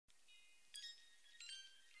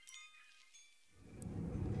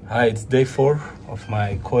Hi, it's day 4 of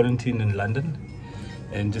my quarantine in London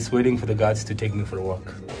and just waiting for the guards to take me for a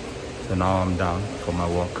walk. So now I'm down for my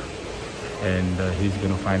walk and he's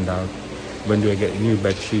gonna find out when do I get new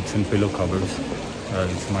bed sheets and pillow covers.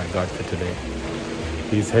 It's my guard for today.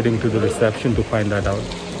 He's heading to the reception to find that out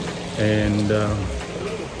and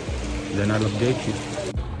then I'll update you.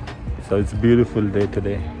 So it's a beautiful day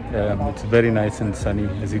today. It's very nice and sunny,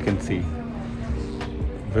 as you can see.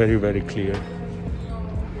 Very, very clear.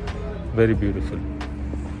 Very beautiful.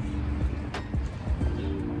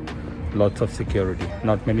 Lots of security,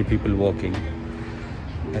 not many people walking.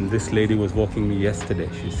 And this lady was walking me yesterday.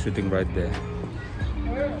 She's sitting right there.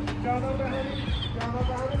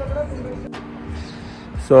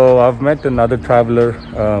 So I've met another traveler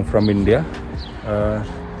from India.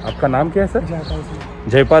 आपका नाम क्या है sir?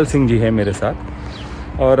 Jaipal Singh ji है मेरे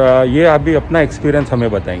साथ और ये अभी अपना एक्सपीरियंस हमें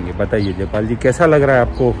बताएंगे. बताइए जयपाल जी, कैसा लग रहा है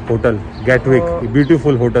आपको hotel Gatwick?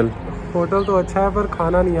 Beautiful hotel. Hotel तो अच्छा है पर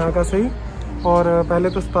खाना नहीं यहाँ का सही. और पहले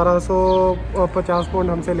तो 1750 पाउंड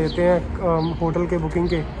हमसे लेते हैं होटल के बुकिंग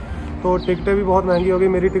के, तो टिकटें भी बहुत महंगी हो गई.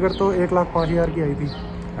 मेरी टिकट तो 1,05,000 की आई थी.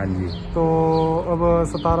 हाँ जी. तो अब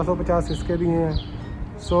 1750 इसके दिए हैं.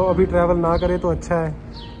 सो अभी ट्रैवल ना करें तो अच्छा है,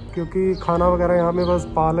 क्योंकि खाना वगैरह यहाँ पे बस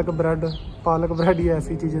पालक ब्रेड ये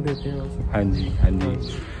ऐसी चीज़ें देते हैं बस. हाँ जी, हाँ जी.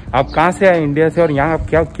 आप कहाँ से आए? इंडिया से. और यहाँ आप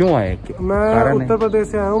क्यों आए? मैं उत्तर प्रदेश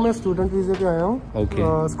से आया हूँ. मैं स्टूडेंट वीज़े पे आया हूँ.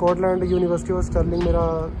 Okay. Scotland university of Stirling मेरा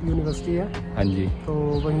यूनिवर्सिटी है. हाँ जी. तो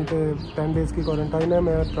वहीं पे 10 डेज़ की क्वारंटाइन है.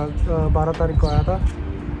 मैं 12 तारीख को आया था,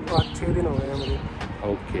 तो आज 6 दिन हो गए हैं मुझे.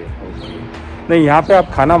 Okay okay. नहीं, यहाँ पे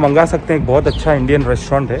आप खाना मंगा सकते हैं. एक बहुत अच्छा इंडियन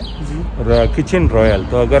रेस्टोरेंट है जी, किचन रॉयल.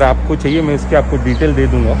 तो अगर आपको चाहिए मैं इसके आपको डिटेल दे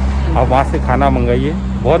दूँगा. आप वहाँ से खाना मंगाइए.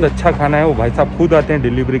 बहुत अच्छा खाना है. वो भाई साहब खुद आते हैं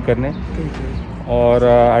डिलीवरी करने. और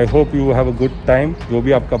I hope you have a good time. जो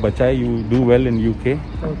भी आपका बचा है, you do well in UK.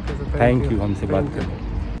 Thank you हमसे बात करने.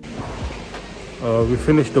 We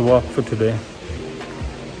finish the walk for today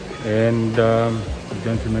and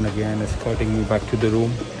gentleman again escorting me back to the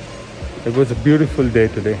room. It was a beautiful day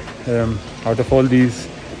today. Out of all these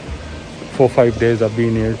 4-5 days I've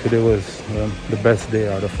been here, today was the best day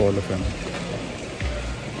out of all of them.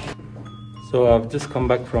 So I've just come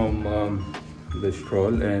back from the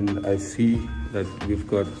stroll and I see that we've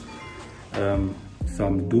got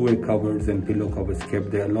some duvet covers and pillow covers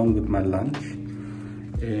kept there along with my lunch,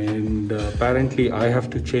 and apparently I have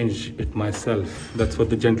to change it myself. That's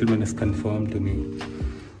what the gentleman has confirmed to me.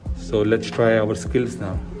 So let's try our skills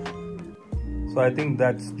now. So I think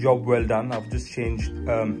that's job well done. I've just changed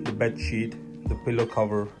the bed sheet, the pillow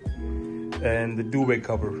cover and the duvet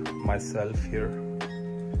cover myself here.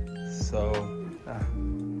 So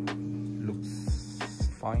looks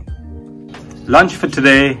fine. Lunch for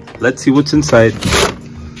today. Let's see what's inside.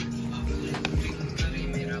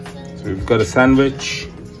 So we've got a sandwich,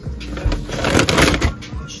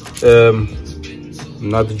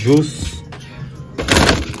 another juice,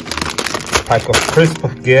 pack of crisp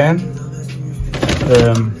again,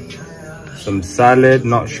 some salad,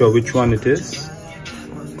 not sure which one it is,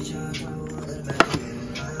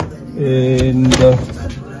 and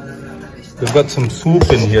we've got some soup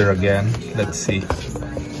in here again. Let's see.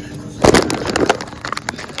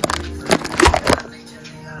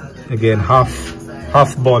 Again, half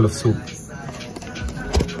bowl of soup.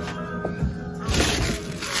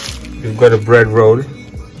 We've got a bread roll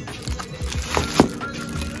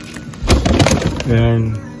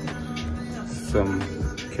and some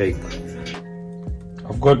cake.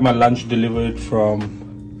 I've got my lunch delivered from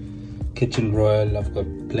Kitchen Royal. I've got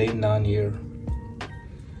plain naan here,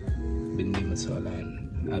 bindi masala,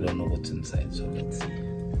 and I don't know what's inside, so let's see.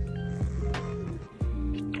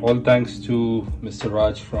 All thanks to Mr.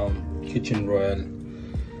 Raj from Kitchen Royal.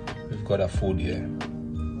 We've got our food here.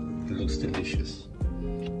 It looks delicious.